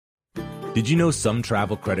Did you know some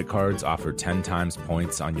travel credit cards offer 10 times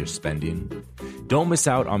points on your spending? Don't miss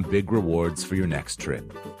out on big rewards for your next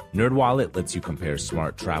trip. NerdWallet lets you compare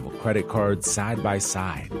smart travel credit cards side by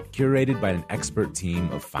side, curated by an expert team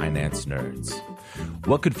of finance nerds.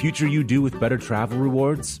 What could future you do with better travel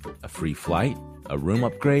rewards? A free flight? A room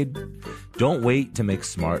upgrade? Don't wait to make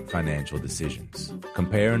smart financial decisions.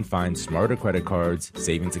 Compare and find smarter credit cards,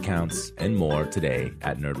 savings accounts, and more today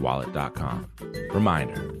at nerdwallet.com.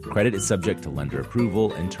 Reminder, credit is subject to lender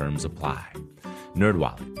approval and terms apply.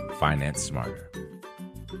 NerdWallet, finance smarter.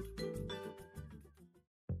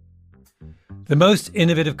 The most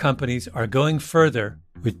innovative companies are going further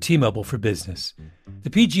with T-Mobile for Business. The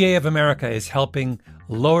PGA of America is helping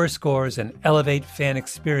lower scores and elevate fan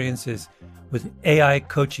experiences with AI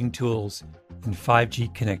coaching tools and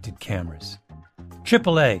 5G connected cameras.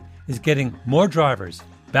 AAA is getting more drivers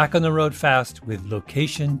back on the road fast with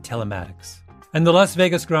location telematics. And the Las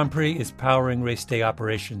Vegas Grand Prix is powering race day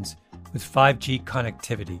operations with 5G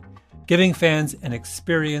connectivity, giving fans an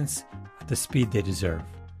experience at the speed they deserve.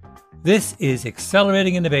 This is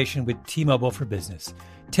accelerating innovation with T-Mobile for Business.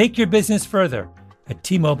 Take your business further at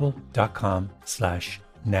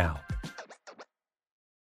T-Mobile.com/now.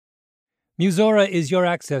 Musora is your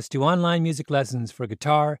access to online music lessons for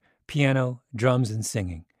guitar, piano, drums, and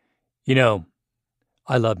singing. You know,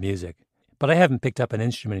 I love music, but I haven't picked up an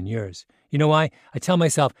instrument in years. You know why? I tell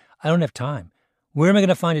myself, I don't have time. Where am I going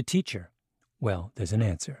to find a teacher? Well, there's an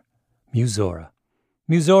answer. Musora.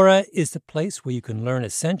 Musora is the place where you can learn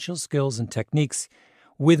essential skills and techniques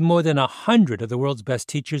with more than 100 of the world's best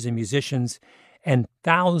teachers and musicians and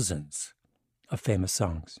thousands of famous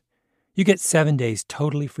songs. You get 7 days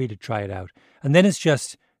totally free to try it out, and then it's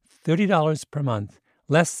just $30 per month,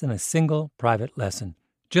 less than a single private lesson.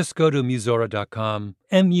 Just go to Musora.com,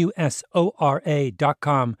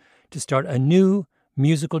 Musora.com, to start a new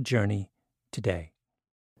musical journey today.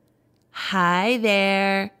 Hi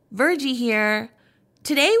there, Virgie here.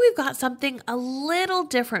 Today we've got something a little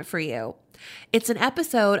different for you. It's an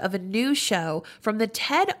episode of a new show from the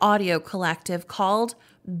TED Audio Collective called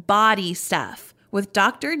Body Stuff with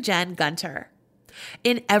Dr. Jen Gunter.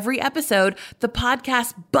 In every episode, the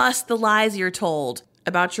podcast busts the lies you're told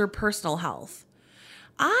about your personal health.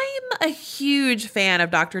 I'm a huge fan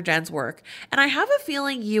of Dr. Jen's work, and I have a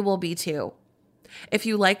feeling you will be too. If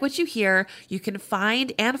you like what you hear, you can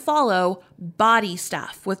find and follow Body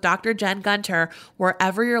Stuff with Dr. Jen Gunter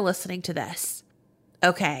wherever you're listening to this.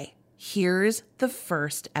 Okay, here's the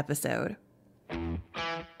first episode.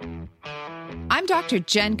 I'm Dr.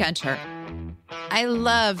 Jen Gunter. I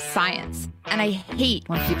love science, and I hate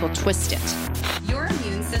when people twist it. Your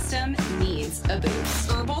immune system needs a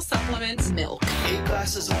boost. Herbal supplements, milk. 8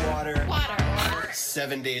 glasses of water. Water.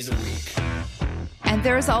 7 days a week. And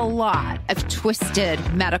there's a lot of twisted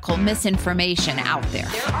medical misinformation out there.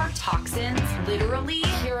 There are toxins literally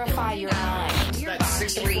purify your mind. That's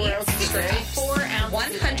 64 ounces a day. 64 ounces.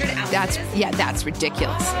 100 ounces. That's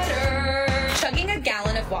ridiculous. Water. Chugging a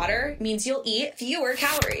gallon of water means you'll eat fewer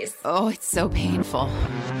calories. Oh, it's so painful.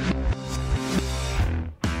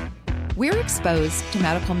 We're exposed to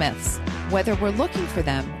medical myths, whether we're looking for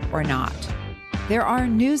them or not. There are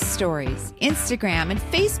news stories, Instagram and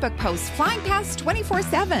Facebook posts flying past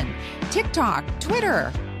 24/7, TikTok,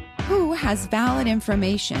 Twitter. Who has valid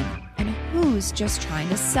information and who's just trying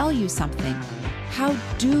to sell you something? How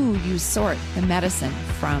do you sort the medicine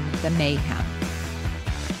from the mayhem?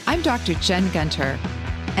 I'm Dr. Jen Gunter,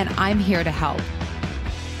 and I'm here to help.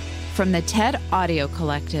 From the TED Audio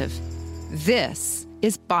Collective, this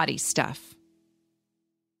is Body Stuff.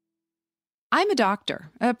 I'm a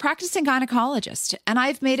doctor, a practicing gynecologist, and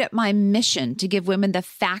I've made it my mission to give women the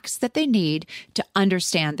facts that they need to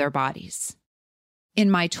understand their bodies.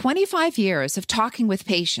 In my 25 years of talking with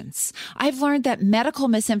patients, I've learned that medical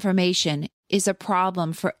misinformation is a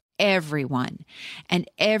problem for everyone, and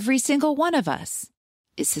every single one of us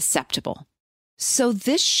is susceptible. So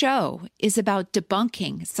this show is about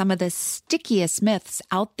debunking some of the stickiest myths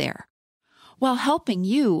out there, while helping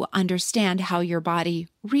you understand how your body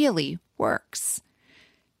really works.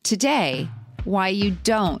 Today, why you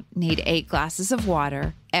don't need 8 glasses of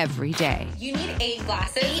water every day. You need 8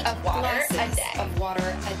 glasses of water a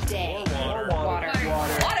day. Water.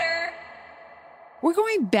 We're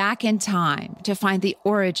going back in time to find the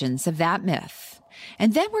origins of that myth.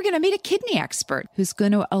 And then we're going to meet a kidney expert who's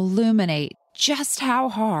going to illuminate just how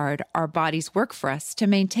hard our bodies work for us to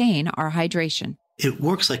maintain our hydration. It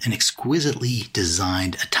works like an exquisitely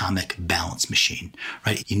designed atomic balance machine,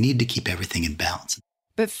 right? You need to keep everything in balance.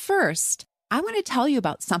 But first, I want to tell you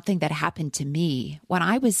about something that happened to me when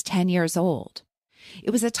I was 10 years old.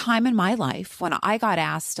 It was a time in my life when I got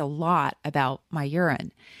asked a lot about my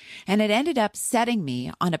urine, and it ended up setting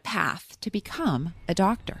me on a path to become a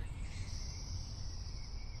doctor.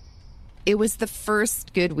 It was the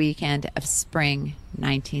first good weekend of spring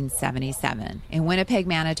 1977 in Winnipeg,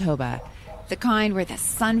 Manitoba, the kind where the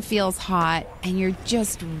sun feels hot and you're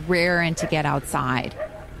just raring to get outside.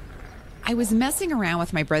 I was messing around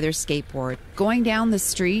with my brother's skateboard, going down the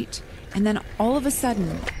street, and then all of a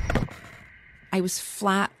sudden, I was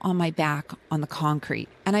flat on my back on the concrete,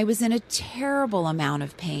 and I was in a terrible amount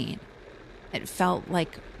of pain. It felt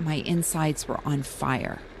like my insides were on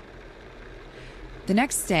fire. The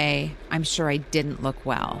next day, I'm sure I didn't look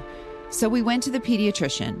well. So we went to the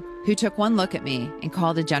pediatrician, who took one look at me and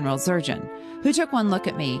called a general surgeon, who took one look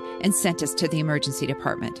at me and sent us to the emergency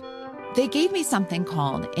department. They gave me something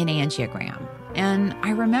called an angiogram, and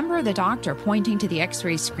I remember the doctor pointing to the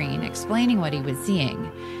x-ray screen, explaining what he was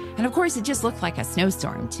seeing. And of course, it just looked like a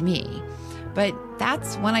snowstorm to me. But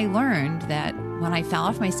that's when I learned that when I fell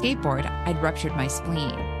off my skateboard, I'd ruptured my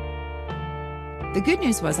spleen. The good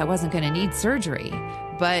news was I wasn't going to need surgery,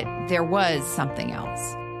 but there was something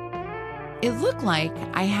else. It looked like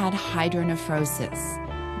I had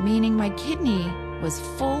hydronephrosis, meaning my kidney was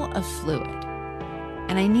full of fluid,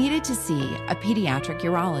 and I needed to see a pediatric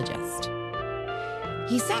urologist.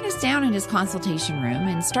 He sat us down in his consultation room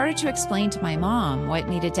and started to explain to my mom what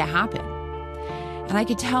needed to happen. And I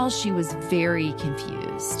could tell she was very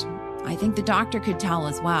confused. I think the doctor could tell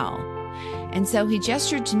as well. And so he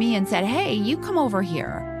gestured to me and said, "Hey, you come over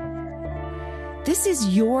here. This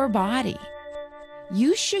is your body.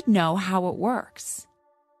 You should know how it works."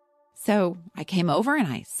 So I came over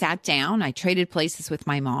and I sat down. I traded places with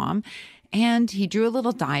my mom, and he drew a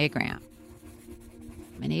little diagram.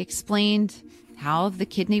 And he explained how the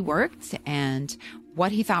kidney worked and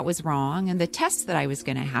what he thought was wrong and the tests that I was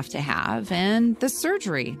going to have and the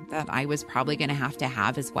surgery that I was probably going to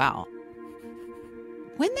have as well.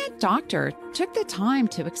 When that doctor took the time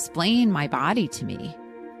to explain my body to me,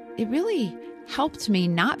 it really helped me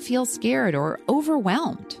not feel scared or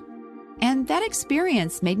overwhelmed. And that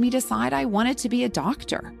experience made me decide I wanted to be a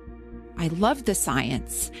doctor. I loved the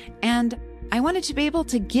science, and I wanted to be able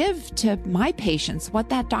to give to my patients what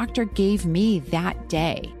that doctor gave me that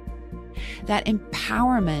day. That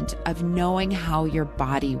empowerment of knowing how your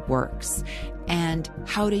body works and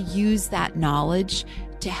how to use that knowledge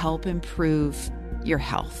to help improve your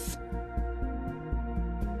health.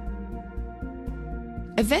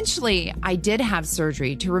 Eventually, I did have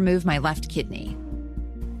surgery to remove my left kidney.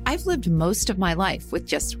 I've lived most of my life with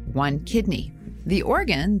just one kidney, the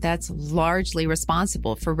organ that's largely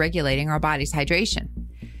responsible for regulating our body's hydration.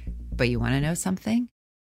 But you want to know something?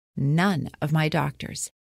 None of my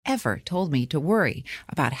doctors ever told me to worry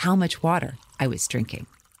about how much water I was drinking.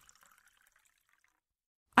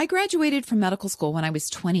 I graduated from medical school when I was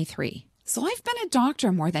 23, so I've been a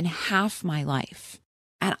doctor more than half my life.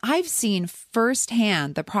 And I've seen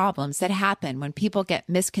firsthand the problems that happen when people get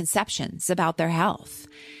misconceptions about their health.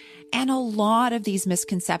 And a lot of these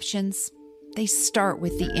misconceptions, they start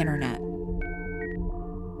with the internet.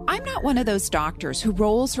 I'm not one of those doctors who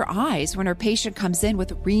rolls her eyes when her patient comes in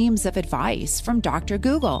with reams of advice from Dr.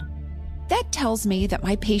 Google. That tells me that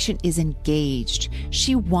my patient is engaged.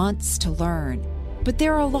 She wants to learn. But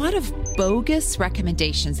there are a lot of bogus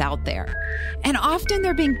recommendations out there, and often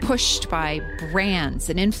they're being pushed by brands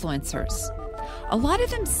and influencers. A lot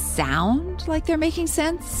of them sound like they're making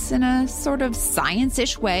sense in a sort of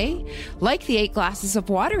science-ish way, like the 8 glasses of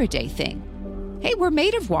water a day thing. Hey, we're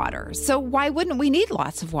made of water, so why wouldn't we need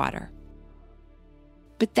lots of water?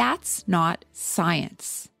 But that's not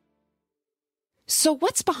science. So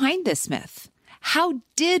what's behind this myth? How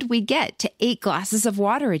did we get to 8 glasses of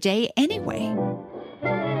water a day anyway?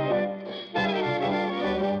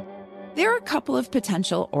 There are a couple of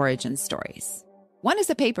potential origin stories. One is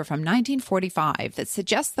a paper from 1945 that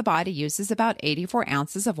suggests the body uses about 84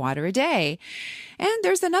 ounces of water a day. And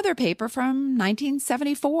there's another paper from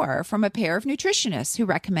 1974 from a pair of nutritionists who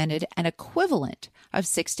recommended an equivalent of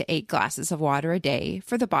 6 to 8 glasses of water a day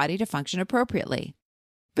for the body to function appropriately.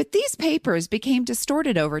 But these papers became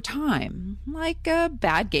distorted over time, like a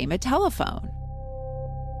bad game of telephone.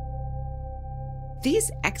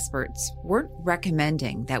 These experts weren't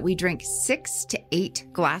recommending that we drink 6 to 8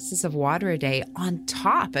 glasses of water a day on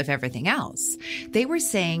top of everything else. They were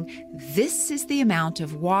saying this is the amount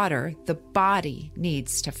of water the body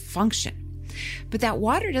needs to function. But that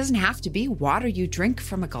water doesn't have to be water you drink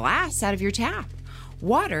from a glass out of your tap.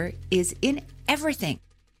 Water is in everything.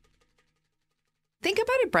 Think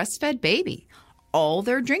about a breastfed baby. all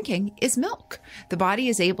they're drinking is milk. The body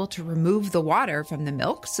is able to remove the water from the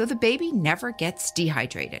milk so the baby never gets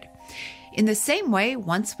dehydrated. In the same way,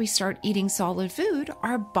 once we start eating solid food,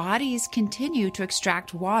 our bodies continue to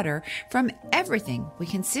extract water from everything we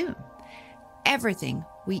consume. Everything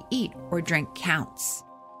we eat or drink counts.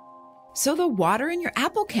 So the water in your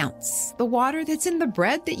apple counts. The water that's in the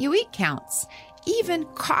bread that you eat counts. Even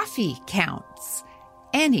coffee counts.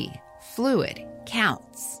 Any fluid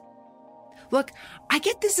counts. Look, I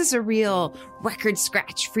get this is a real record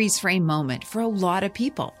scratch freeze frame moment for a lot of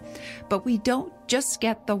people, but we don't just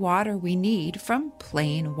get the water we need from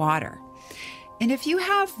plain water. And if you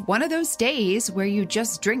have one of those days where you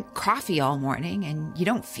just drink coffee all morning and you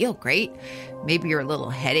don't feel great, maybe you're a little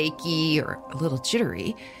headachy or a little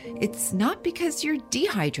jittery, it's not because you're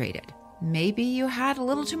dehydrated. Maybe you had a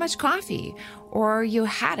little too much coffee or you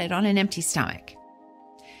had it on an empty stomach.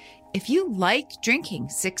 If you like drinking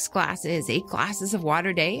 6 glasses, 8 glasses of water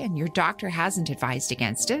a day and your doctor hasn't advised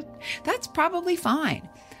against it, that's probably fine.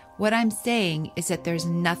 What I'm saying is that there's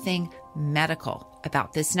nothing medical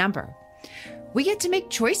about this number. We get to make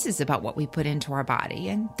choices about what we put into our body,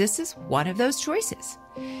 and this is one of those choices.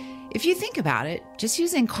 If you think about it, just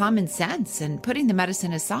using common sense and putting the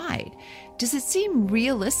medicine aside, does it seem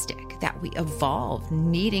realistic that we evolved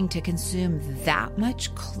needing to consume that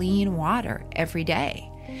much clean water every day?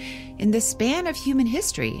 In the span of human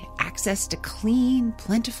history, access to clean,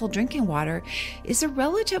 plentiful drinking water is a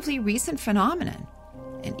relatively recent phenomenon.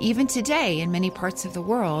 And even today, in many parts of the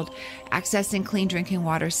world, accessing clean drinking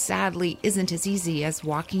water sadly isn't as easy as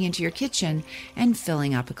walking into your kitchen and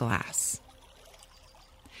filling up a glass.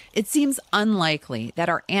 It seems unlikely that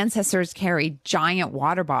our ancestors carried giant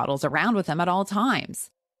water bottles around with them at all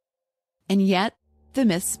times. And yet, the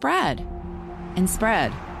myth spread, and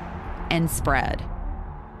spread, and spread.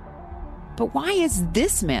 But why is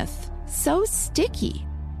this myth so sticky?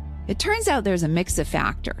 It turns out there's a mix of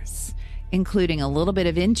factors, including a little bit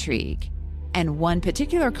of intrigue, and one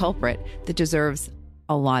particular culprit that deserves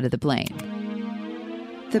a lot of the blame: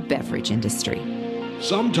 the beverage industry.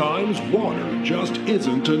 Sometimes water just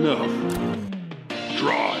isn't enough.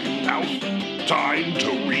 Dry out. Time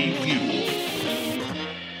to refuel.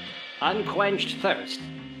 Unquenched thirst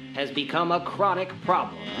has become a chronic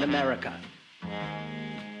problem in America.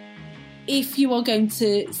 If you are going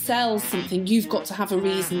to sell something, you've got to have a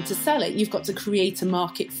reason to sell it. You've got to create a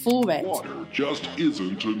market for it. Water just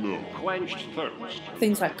isn't enough. Quenched thirst.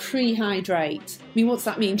 Things like prehydrate. I mean, what's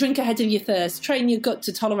that mean? Drink ahead of your thirst. Train your gut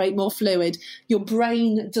to tolerate more fluid. Your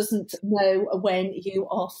brain doesn't know when you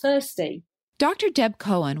are thirsty. Dr. Deb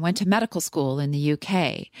Cohen went to medical school in the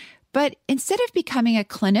UK, but instead of becoming a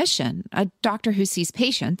clinician, a doctor who sees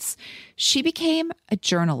patients, she became a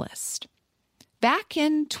journalist. Back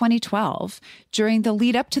in 2012, during the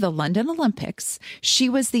lead up to the London Olympics, she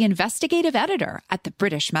was the investigative editor at the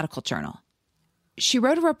British Medical Journal. She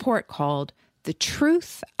wrote a report called The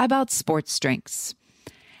Truth About Sports Drinks,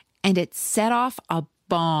 and it set off a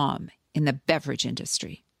bomb in the beverage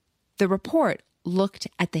industry. The report looked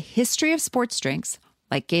at the history of sports drinks,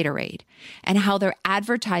 like Gatorade, and how their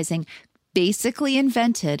advertising basically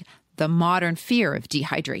invented the modern fear of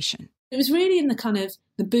dehydration. It was really in the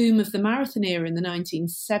boom of the marathon era in the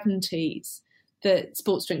 1970s that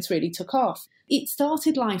sports drinks really took off. It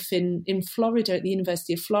started life in Florida, at the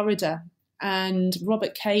University of Florida, and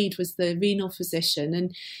Robert Cade was the renal physician,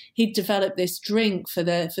 and he'd developed this drink for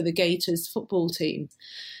the Gators football team.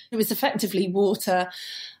 It was effectively water,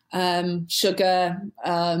 sugar,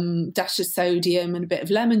 dash of sodium and a bit of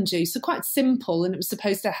lemon juice, so quite simple, and it was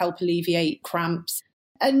supposed to help alleviate cramps.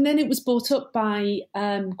 And then it was bought up by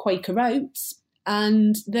Quaker Oats,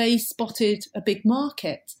 and they spotted a big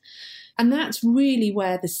market. And that's really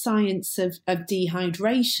where the science of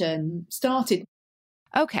dehydration started.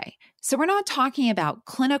 Okay, so we're not talking about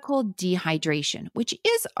clinical dehydration, which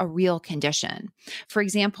is a real condition. For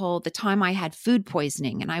example, the time I had food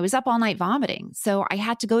poisoning and I was up all night vomiting, so I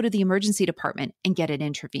had to go to the emergency department and get it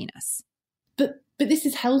intravenous. But this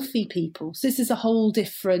is healthy people. So this is a whole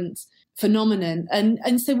different phenomenon.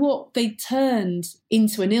 And so what they turned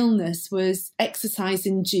into an illness was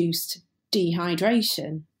exercise-induced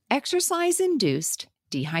dehydration. Exercise-induced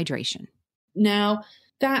dehydration. Now,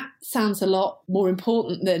 that sounds a lot more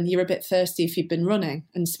important than you're a bit thirsty if you've been running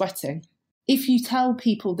and sweating. If you tell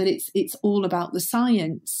people that it's all about the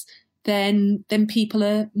science, then people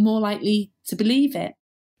are more likely to believe it.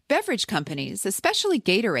 Beverage companies, especially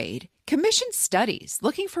Gatorade, commissioned studies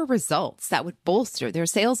looking for results that would bolster their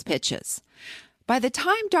sales pitches. By the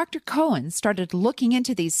time Dr. Cohen started looking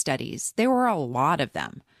into these studies, there were a lot of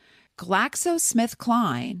them.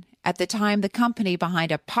 GlaxoSmithKline At the time, the company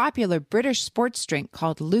behind a popular British sports drink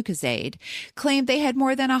called Lucozade claimed they had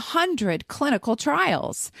more than 100 clinical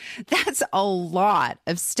trials. That's a lot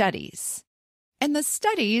of studies. And the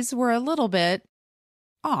studies were a little bit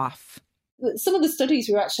off. Some of the studies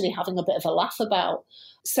we were actually having a bit of a laugh about.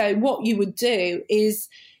 So what you would do is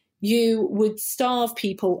you would starve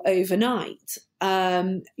people overnight.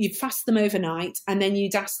 You'd fast them overnight, and then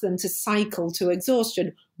you'd ask them to cycle to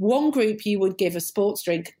exhaustion. One group you would give a sports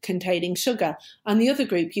drink containing sugar, and the other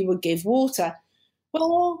group you would give water.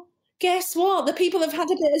 Well, guess what? The people that have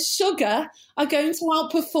had a bit of sugar are going to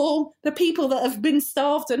outperform the people that have been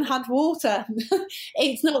starved and had water.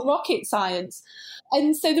 It's not rocket science.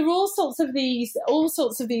 And so there are all sorts of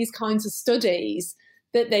these kinds of studies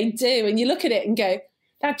that they do, and you look at it and go,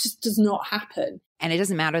 that just does not happen. And it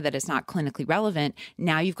doesn't matter that it's not clinically relevant.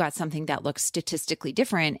 Now you've got something that looks statistically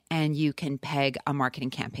different, and you can peg a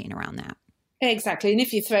marketing campaign around that. Exactly. And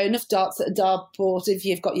if you throw enough darts at a dartboard, if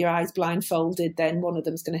you've got your eyes blindfolded, then one of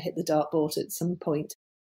them's going to hit the dartboard at some point.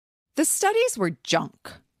 The studies were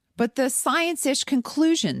junk, but the science-ish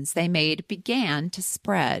conclusions they made began to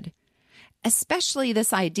spread, especially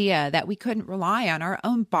this idea that we couldn't rely on our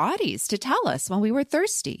own bodies to tell us when we were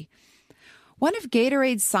thirsty. One of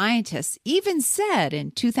Gatorade's scientists even said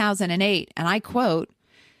in 2008, and I quote,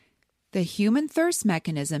 "The human thirst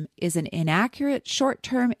mechanism is an inaccurate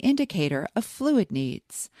short-term indicator of fluid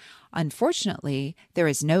needs. Unfortunately, there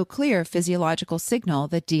is no clear physiological signal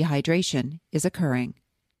that dehydration is occurring."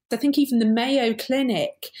 I think even the Mayo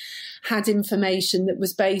Clinic had information that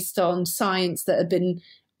was based on science that had been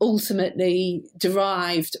ultimately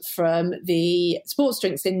derived from the sports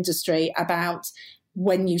drinks industry about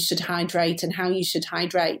when you should hydrate and how you should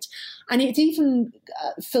hydrate. And it even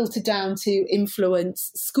filtered down to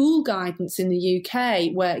influence school guidance in the UK,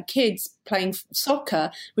 where kids playing soccer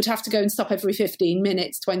would have to go and stop every 15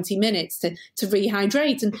 minutes, 20 minutes to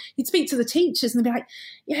rehydrate. And you'd speak to the teachers and they'd be like,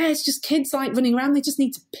 yeah, it's just kids like running around. They just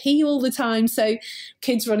need to pee all the time. So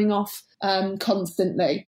kids running off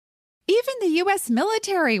constantly. Even the U.S.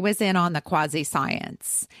 military was in on the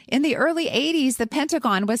quasi-science. In the early 80s, the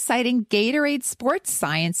Pentagon was citing Gatorade Sports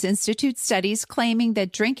Science Institute studies claiming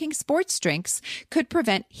that drinking sports drinks could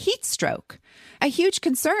prevent heat stroke, a huge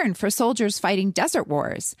concern for soldiers fighting desert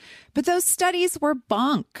wars. But those studies were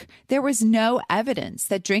bunk. There was no evidence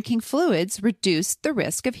that drinking fluids reduced the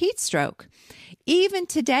risk of heat stroke. Even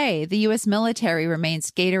today, the U.S. military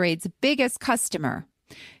remains Gatorade's biggest customer.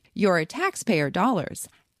 Your taxpayer dollars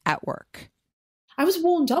at work. I was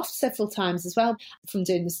warned off several times as well from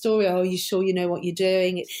doing the story. Oh, are you sure you know what you're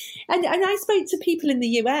doing? And I spoke to people in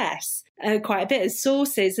the US quite a bit as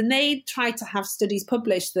sources, and they tried to have studies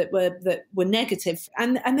published that were negative,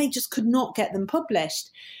 and they just could not get them published.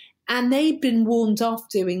 And they'd been warned off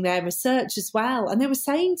doing their research as well. And they were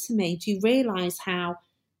saying to me, do you realise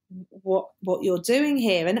what you're doing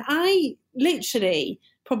here? And I literally,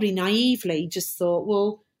 probably naively, just thought,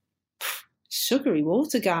 well, sugary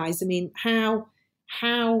water, guys. I mean, how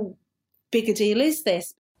big a deal is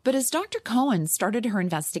this? But as Dr. Cohen started her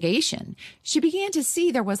investigation, she began to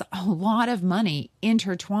see there was a lot of money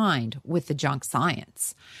intertwined with the junk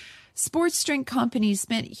science. Sports drink companies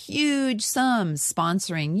spent huge sums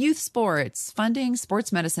sponsoring youth sports, funding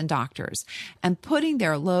sports medicine doctors, and putting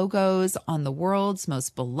their logos on the world's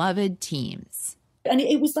most beloved teams. And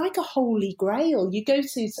it was like a holy grail.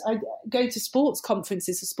 I go to sports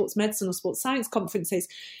conferences or sports medicine or sports science conferences.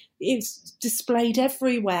 It's displayed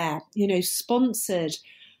everywhere, sponsored.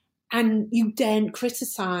 And you daren't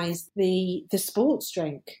criticize the sports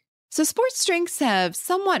drink. So sports drinks have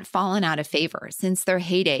somewhat fallen out of favor since their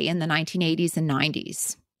heyday in the 1980s and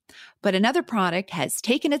 90s. But another product has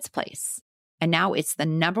taken its place, and now it's the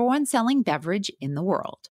 #1 selling beverage in the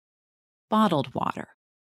world: bottled water.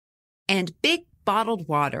 And Big Bottled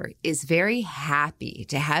Water is very happy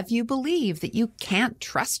to have you believe that you can't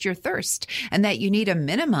trust your thirst and that you need a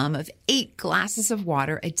minimum of 8 glasses of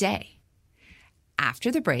water a day.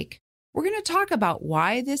 After the break, we're going to talk about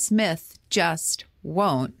why this myth just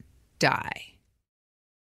won't die.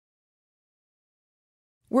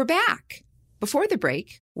 We're back. Before the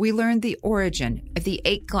break, we learned the origin of the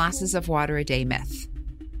 8 glasses of water a day myth.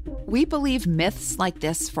 We believe myths like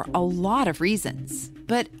this for a lot of reasons,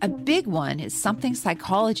 but a big one is something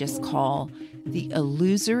psychologists call the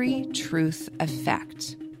illusory truth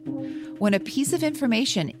effect. When a piece of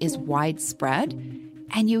information is widespread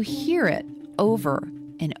and you hear it over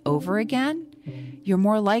and over again, you're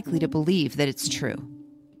more likely to believe that it's true.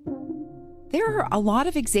 There are a lot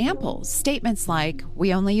of examples, statements like,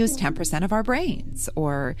 we only use 10% of our brains,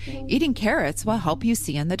 or eating carrots will help you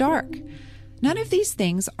see in the dark. None of these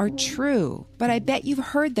things are true, but I bet you've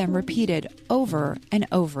heard them repeated over and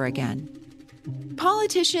over again.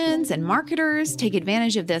 Politicians and marketers take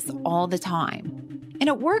advantage of this all the time. And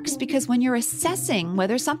it works because when you're assessing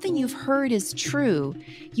whether something you've heard is true,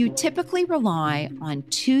 you typically rely on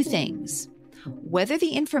two things: whether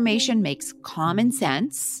the information makes common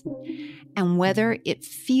sense and whether it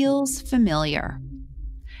feels familiar.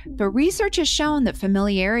 But research has shown that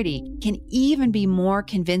familiarity can even be more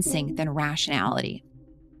convincing than rationality.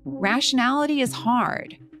 Rationality is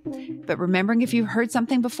hard, but remembering if you've heard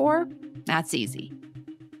something before, that's easy.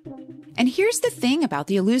 And here's the thing about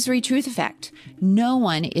the illusory truth effect. No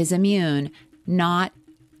one is immune, not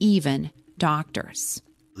even doctors.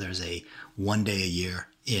 There's a one day a year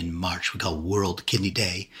in March we call World Kidney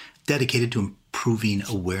Day, dedicated to improving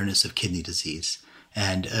awareness of kidney disease.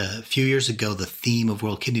 And a few years ago, the theme of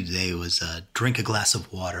World Kidney Day was drink a glass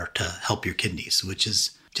of water to help your kidneys, which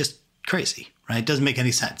is just crazy, right? It doesn't make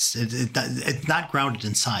any sense. It's not grounded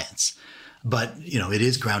in science, but it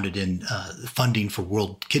is grounded in funding for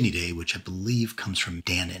World Kidney Day, which I believe comes from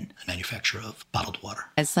Dannon, a manufacturer of bottled water.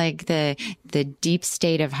 It's like the deep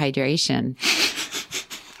state of hydration.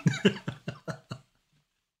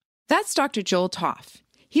 That's Dr. Joel Topf.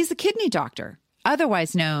 He's a kidney doctor,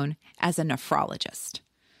 otherwise known as a nephrologist.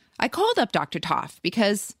 I called up Dr. Topf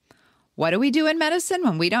because what do we do in medicine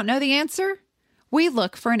when we don't know the answer? We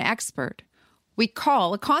look for an expert. We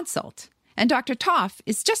call a consult. And Dr. Topf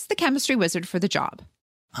is just the chemistry wizard for the job.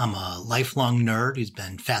 I'm a lifelong nerd who's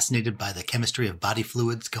been fascinated by the chemistry of body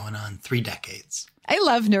fluids going on 3 decades. I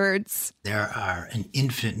love nerds. There are an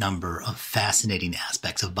infinite number of fascinating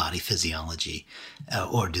aspects of body physiology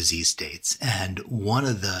or disease states. And one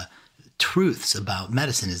of the truths about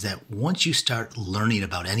medicine is that once you start learning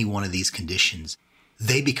about any one of these conditions,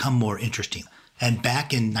 they become more interesting. And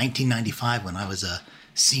back in 1995, when I was a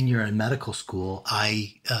senior in medical school,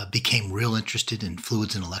 I became real interested in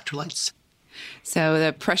fluids and electrolytes. So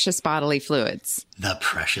the precious bodily fluids. The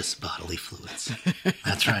precious bodily fluids.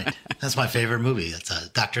 That's right. That's my favorite movie. It's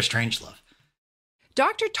Dr. Strangelove.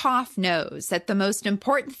 Dr. Topf knows that the most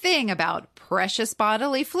important thing about precious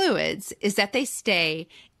bodily fluids is that they stay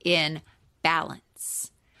in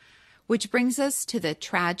balance. Which brings us to the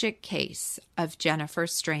tragic case of Jennifer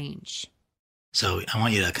Strange. So I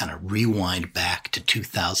want you to kind of rewind back to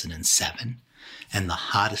 2007. And the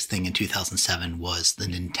hottest thing in 2007 was the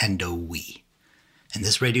Nintendo Wii. And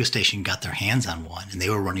this radio station got their hands on one, and they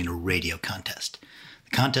were running a radio contest.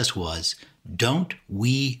 The contest was, don't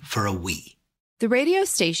Wii for a Wii. The radio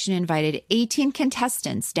station invited 18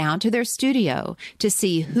 contestants down to their studio to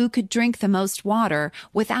see who could drink the most water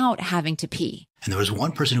without having to pee. And there was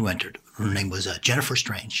one person who entered. Her name was Jennifer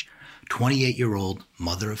Strange, 28-year-old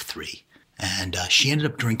mother of 3. And she ended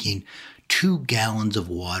up drinking 2 gallons of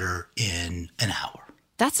water in an hour.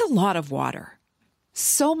 That's a lot of water.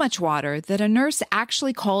 So much water that a nurse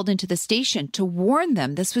actually called into the station to warn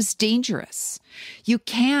them this was dangerous. You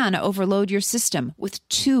can overload your system with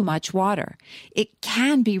too much water. It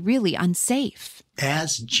can be really unsafe.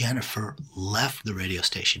 As Jennifer left the radio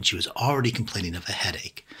station, she was already complaining of a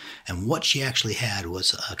headache. And what she actually had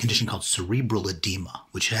was a condition called cerebral edema,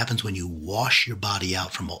 which happens when you wash your body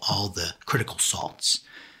out from all the critical salts.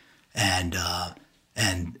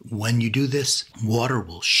 And when you do this, water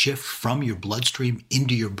will shift from your bloodstream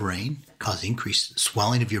into your brain, cause increased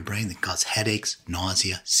swelling of your brain that cause headaches,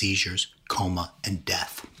 nausea, seizures, coma, and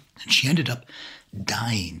death. And she ended up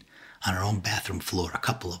dying on her own bathroom floor a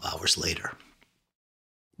couple of hours later.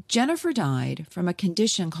 Jennifer died from a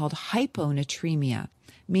condition called hyponatremia,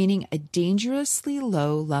 meaning a dangerously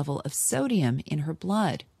low level of sodium in her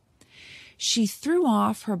blood. She threw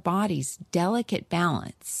off her body's delicate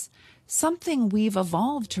balance, something we've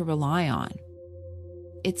evolved to rely on.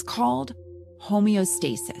 It's called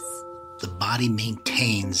homeostasis. The body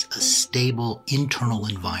maintains a stable internal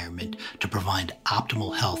environment to provide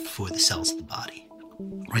optimal health for the cells of the body.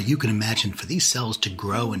 Right? You can imagine for these cells to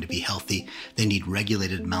grow and to be healthy, they need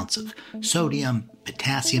regulated amounts of sodium,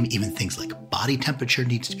 potassium, even things like body temperature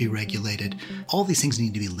needs to be regulated. All these things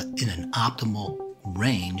need to be in an optimal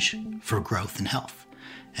range for growth and health.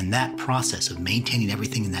 And that process of maintaining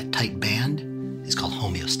everything in that tight band is called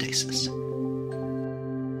homeostasis.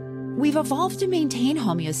 We've evolved to maintain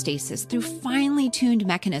homeostasis through finely tuned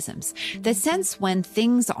mechanisms that sense when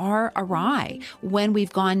things are awry, when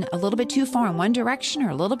we've gone a little bit too far in one direction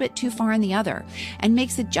or a little bit too far in the other, and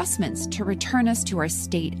makes adjustments to return us to our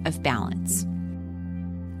state of balance.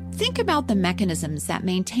 Think about the mechanisms that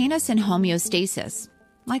maintain us in homeostasis,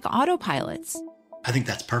 like autopilots. I think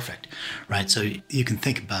that's perfect, right? So you can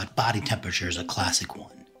think about body temperature as a classic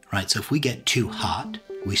one, right? So if we get too hot,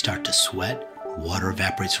 we start to sweat. Water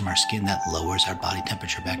evaporates from our skin. That lowers our body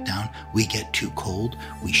temperature back down. We get too cold.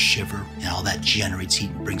 We shiver, and all that generates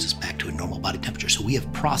heat and brings us back to a normal body temperature. So we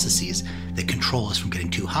have processes that control us from getting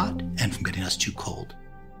too hot and from getting us too cold.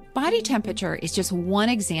 Body temperature is just one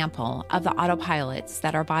example of the autopilots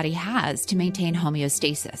that our body has to maintain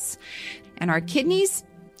homeostasis. And our kidneys,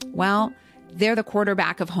 well, they're the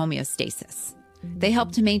quarterback of homeostasis. They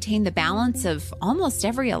help to maintain the balance of almost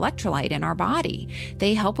every electrolyte in our body.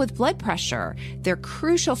 They help with blood pressure. They're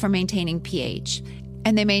crucial for maintaining pH,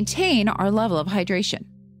 and they maintain our level of hydration.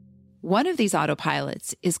 One of these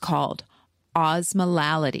autopilots is called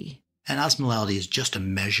osmolality. And osmolality is just a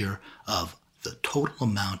measure of the total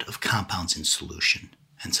amount of compounds in solution.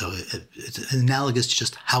 And so it's analogous to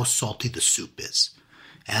just how salty the soup is.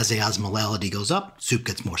 As the osmolality goes up, soup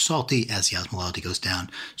gets more salty. As the osmolality goes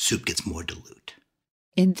down, soup gets more dilute.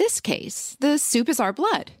 In this case, the soup is our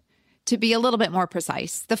blood. To be a little bit more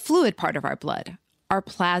precise, the fluid part of our blood, our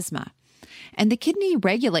plasma. And the kidney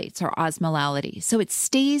regulates our osmolality, so it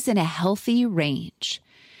stays in a healthy range.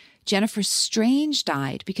 Jennifer Strange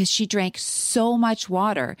died because she drank so much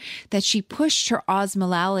water that she pushed her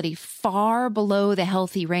osmolality far below the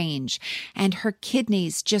healthy range, and her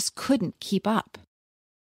kidneys just couldn't keep up.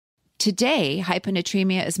 Today,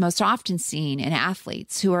 hyponatremia is most often seen in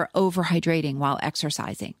athletes who are overhydrating while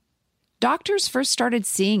exercising. Doctors first started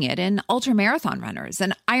seeing it in ultramarathon runners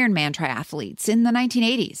and Ironman triathletes in the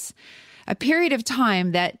 1980s, a period of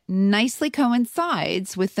time that nicely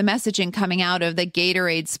coincides with the messaging coming out of the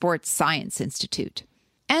Gatorade Sports Science Institute.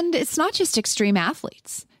 And it's not just extreme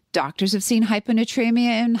athletes. Doctors have seen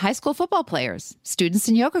hyponatremia in high school football players, students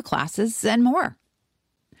in yoga classes, and more.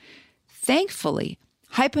 Thankfully,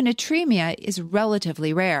 hyponatremia is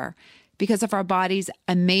relatively rare because of our body's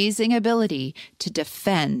amazing ability to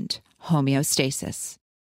defend homeostasis.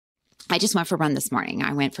 I just went for a run this morning.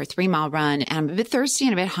 I went for a 3-mile run, and I'm a bit thirsty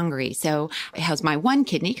and a bit hungry. So it has my one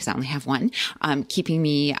kidney, because I only have one, keeping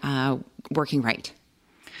me working right.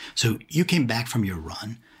 So you came back from your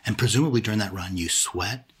run, and presumably during that run you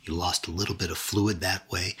sweat, you lost a little bit of fluid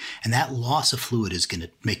that way, and that loss of fluid is going to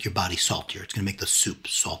make your body saltier. It's going to make the soup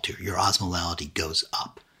saltier. Your osmolality goes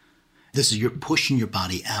up. You're pushing your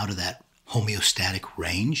body out of that homeostatic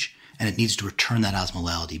range, and it needs to return that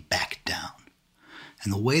osmolality back down.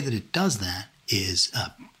 And the way that it does that is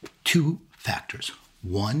 2 factors.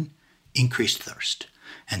 One, increased thirst.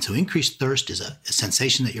 And so increased thirst is a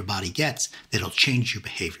sensation that your body gets that'll change your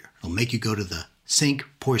behavior. It'll make you go to the sink,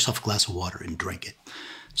 pour yourself a glass of water, and drink it.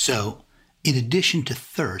 So in addition to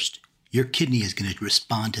thirst, your kidney is going to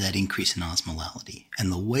respond to that increase in osmolality.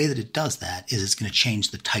 And the way that it does that is it's going to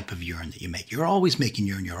change the type of urine that you make. You're always making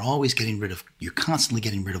urine. You're constantly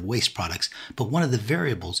getting rid of waste products. But one of the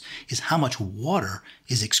variables is how much water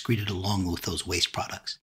is excreted along with those waste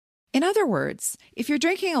products. In other words, if you're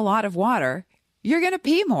drinking a lot of water, you're going to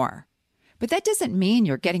pee more. But that doesn't mean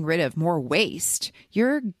you're getting rid of more waste.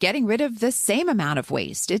 You're getting rid of the same amount of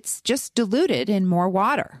waste. It's just diluted in more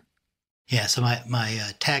water. Yeah, so my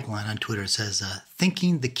tagline on Twitter says,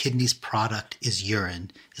 thinking the kidney's product is urine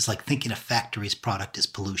is like thinking a factory's product is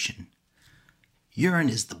pollution. Urine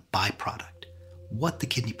is the byproduct. What the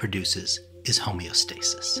kidney produces is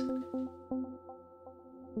homeostasis.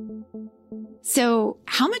 So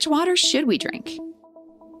how much water should we drink?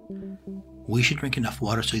 We should drink enough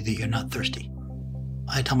water so that you're not thirsty.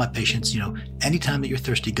 I tell my patients, anytime that you're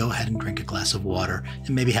thirsty, go ahead and drink a glass of water and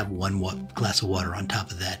maybe have one glass of water on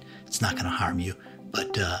top of that. It's not going to harm you.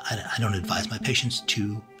 But I don't advise my patients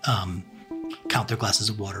to count their glasses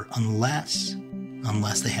of water unless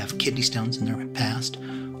they have kidney stones in their past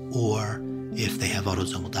or if they have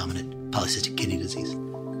autosomal dominant polycystic kidney disease.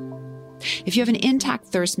 If you have an intact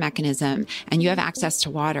thirst mechanism and you have access to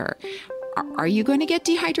water, are you going to get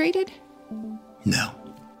dehydrated? No.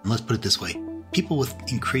 Let's put it this way. People with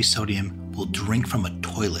increased sodium will drink from a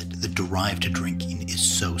toilet. The drive to drinking is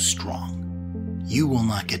so strong. You will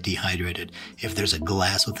not get dehydrated if there's a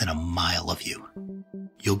glass within a mile of you.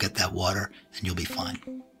 You'll get that water and you'll be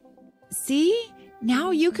fine. See?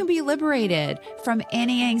 Now you can be liberated from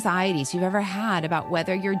any anxieties you've ever had about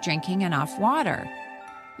whether you're drinking enough water.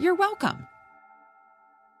 You're welcome.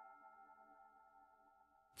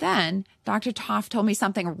 Then, Dr. Toft told me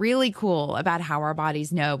something really cool about how our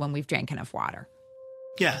bodies know when we've drank enough water.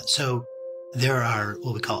 Yeah, so there are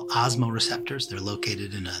what we call osmoreceptors. They're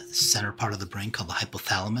located in a center part of the brain called the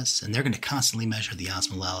hypothalamus, and they're going to constantly measure the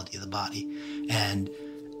osmolality of the body. And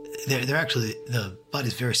they're actually, the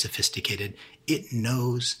body's very sophisticated. It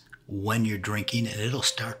knows when you're drinking, and it'll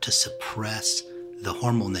start to suppress the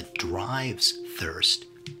hormone that drives thirst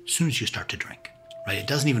as soon as you start to drink, right? It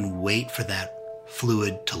doesn't even wait for that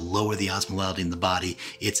fluid to lower the osmolality in the body.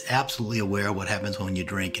 It's absolutely aware of what happens when you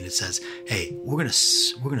drink, and it says, hey, we're going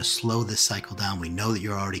to slow this cycle down. We know that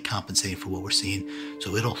you're already compensating for what we're seeing,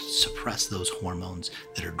 so it'll suppress those hormones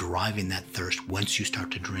that are driving that thirst once you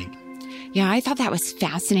start to drink. Yeah, I thought that was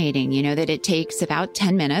fascinating, that it takes about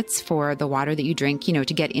 10 minutes for the water that you drink,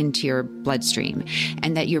 to get into your bloodstream,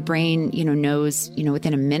 and that your brain, knows,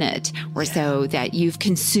 within a minute or so that you've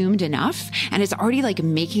consumed enough, and it's already like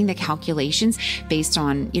making the calculations based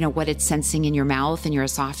on, what it's sensing in your mouth and your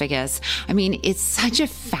esophagus. I mean, it's such a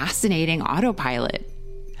fascinating autopilot.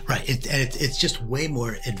 Right. It's just way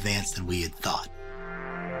more advanced than we had thought.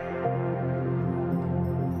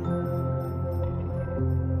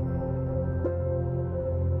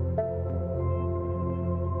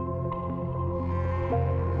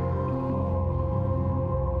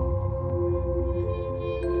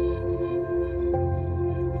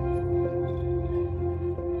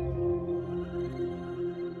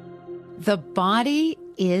 The body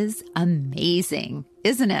is amazing,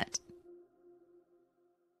 isn't it?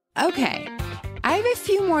 Okay, I have a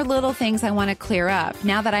few more little things I want to clear up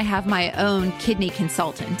now that I have my own kidney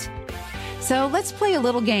consultant. So let's play a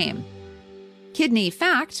little game. Kidney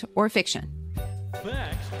fact or fiction?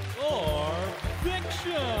 Fact or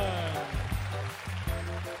fiction?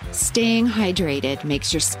 Staying hydrated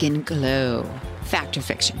makes your skin glow. Fact or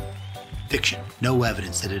fiction? Fiction. No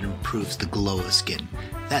evidence that it improves the glow of skin.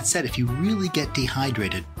 That said, if you really get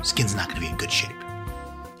dehydrated, skin's not going to be in good shape.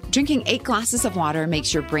 Drinking 8 glasses of water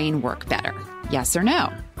makes your brain work better. Yes or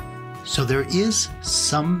no? So there is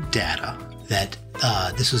some data that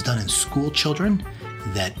this was done in school children,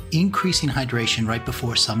 that increasing hydration right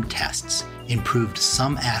before some tests improved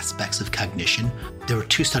some aspects of cognition. There were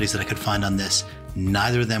 2 studies that I could find on this.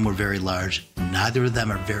 Neither of them were very large. Neither of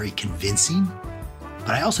them are very convincing.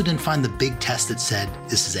 But I also didn't find the big test that said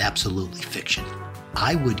this is absolutely fiction.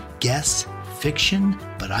 I would guess fiction,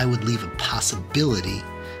 but I would leave a possibility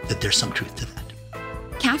that there's some truth to that.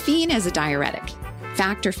 Caffeine is a diuretic.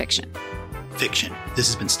 Fact or fiction? Fiction. This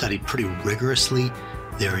has been studied pretty rigorously.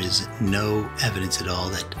 There is no evidence at all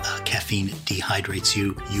that caffeine dehydrates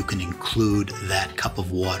you. You can include that cup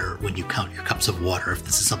of water when you count your cups of water if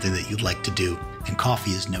this is something that you'd like to do. And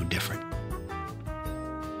coffee is no different.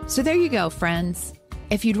 So there you go, friends.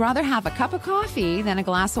 If you'd rather have a cup of coffee than a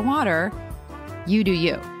glass of water, you do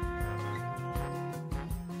you.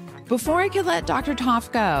 Before I could let Dr.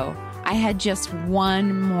 Toff go, I had just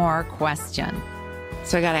one more question.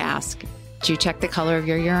 So I got to ask, did you check the color of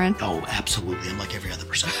your urine? Oh, absolutely. I'm like every other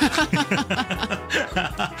person.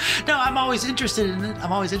 No, I'm always interested in it.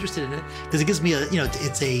 Because it gives me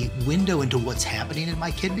it's a window into what's happening in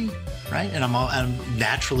my kidney, right? And I'm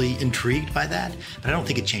naturally intrigued by that, but I don't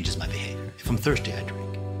think it changes my behavior. If I'm thirsty, I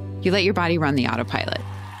drink. You let your body run the autopilot.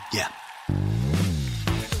 Yeah.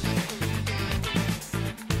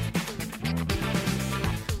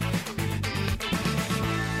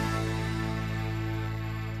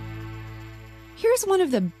 Here's one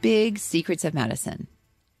of the big secrets of medicine.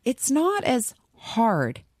 It's not as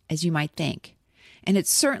hard as you might think, and it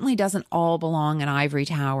certainly doesn't all belong in ivory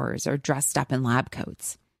towers or dressed up in lab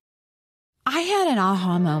coats. I had an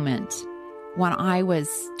aha moment when I was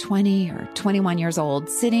 20 or 21 years old,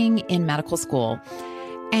 sitting in medical school,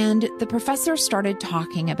 and the professor started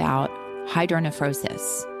talking about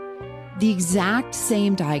hydronephrosis, the exact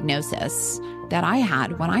same diagnosis that I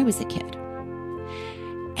had when I was a kid.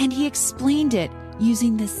 And he explained it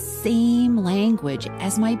using the same language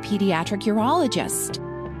as my pediatric urologist.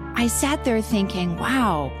 I sat there thinking,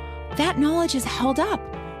 wow, that knowledge has held up.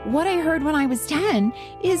 What I heard when I was 10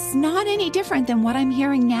 is not any different than what I'm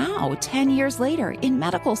hearing now, 10 years later in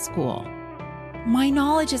medical school. My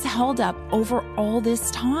knowledge has held up over all this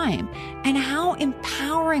time. And how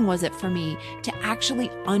empowering was it for me to actually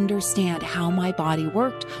understand how my body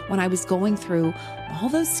worked when I was going through all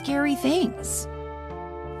those scary things?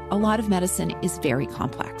 A lot of medicine is very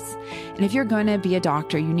complex. And if you're going to be a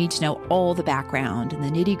doctor, you need to know all the background, and the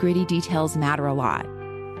nitty-gritty details matter a lot.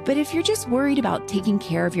 But if you're just worried about taking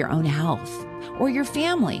care of your own health or your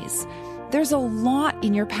family's, there's a lot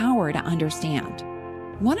in your power to understand.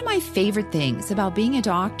 One of my favorite things about being a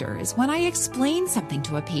doctor is when I explain something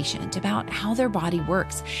to a patient about how their body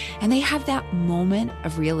works, and they have that moment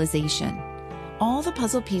of realization. All the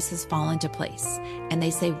puzzle pieces fall into place, and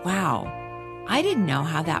they say, wow, I didn't know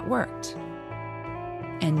how that worked.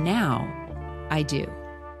 And now I do.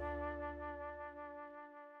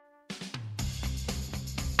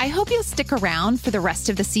 I hope you'll stick around for the rest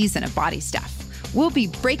of the season of Body Stuff. We'll be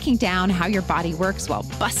breaking down how your body works while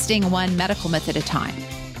busting one medical myth at a time.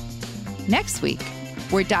 Next week,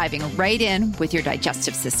 we're diving right in with your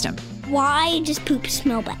digestive system. Why does poop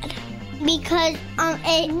smell bad? Because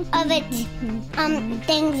its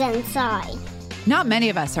things inside. Not many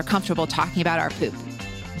of us are comfortable talking about our poop,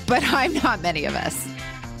 but I'm not many of us.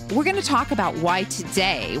 We're going to talk about why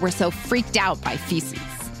today we're so freaked out by feces.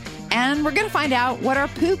 And we're going to find out what our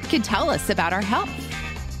poop can tell us about our health.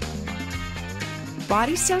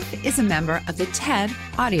 Body Stuff is a member of the TED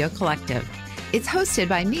Audio Collective. It's hosted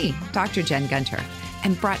by me, Dr. Jen Gunter,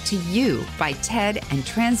 and brought to you by TED and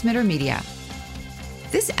Transmitter Media.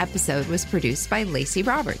 This episode was produced by Lacey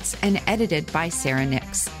Roberts and edited by Sarah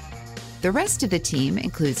Nix. The rest of the team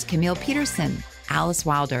includes Camille Peterson, Alice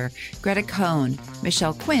Wilder, Greta Cohn,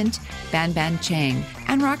 Michelle Quint, Ban Ban Chang,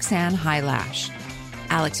 and Roxanne Highlash.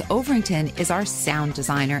 Alex Overington is our sound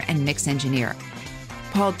designer and mix engineer.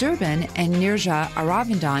 Paul Durbin and Nirja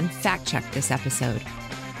Aravindan fact-checked this episode.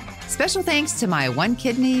 Special thanks to my one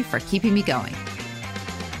kidney for keeping me going.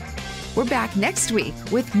 We're back next week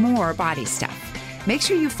with more Body Stuff. Make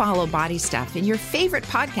sure you follow Body Stuff in your favorite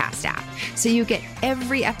podcast app so you get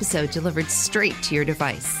every episode delivered straight to your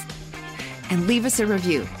device. And leave us a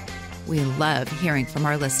review. We love hearing from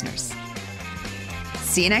our listeners.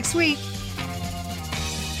 See you next week.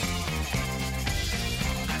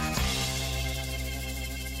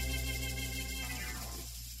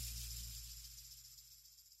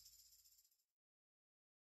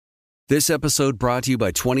 This episode brought to you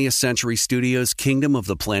by 20th Century Studios' Kingdom of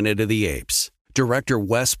the Planet of the Apes. Director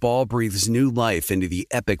Wes Ball breathes new life into the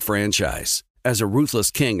epic franchise. As a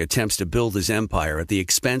ruthless king attempts to build his empire at the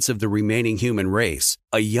expense of the remaining human race,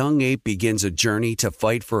 a young ape begins a journey to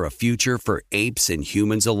fight for a future for apes and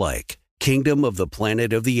humans alike. Kingdom of the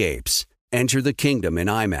Planet of the Apes. Enter the kingdom in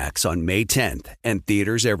IMAX on May 10th and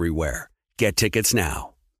theaters everywhere. Get tickets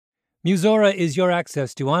now. Musora is your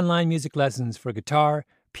access to online music lessons for guitar,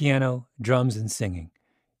 piano, drums, and singing.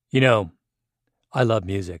 You know, I love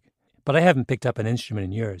music, but I haven't picked up an instrument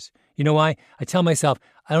in years. You know why? I tell myself,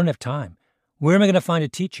 I don't have time. Where am I going to find a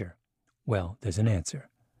teacher? Well, there's an answer.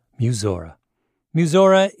 Musora.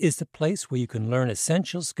 Musora is the place where you can learn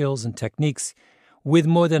essential skills and techniques with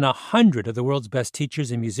more than 100 of the world's best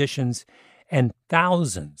teachers and musicians and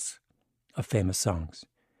thousands of famous songs.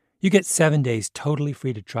 You get 7 days totally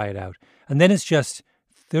free to try it out, and then it's just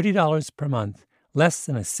 $30 per month, less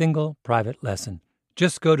than a single private lesson.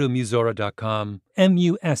 Just go to Musora.com,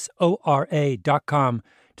 Musora.com,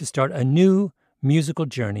 to start a new musical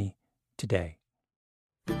journey today.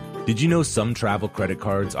 Did you know some travel credit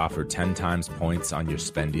cards offer 10 times points on your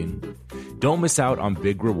spending? Don't miss out on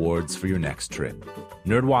big rewards for your next trip.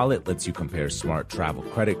 NerdWallet lets you compare smart travel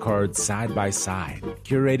credit cards side by side,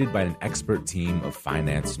 curated by an expert team of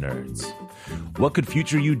finance nerds. What could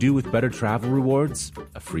future you do with better travel rewards?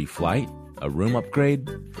 A free flight? A room upgrade?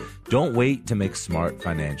 Don't wait to make smart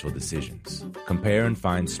financial decisions. Compare and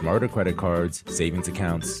find smarter credit cards, savings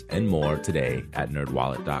accounts, and more today at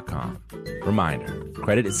NerdWallet.com. Reminder,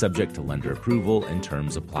 credit is subject to lender approval and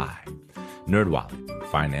terms apply. NerdWallet,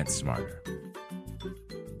 finance smarter.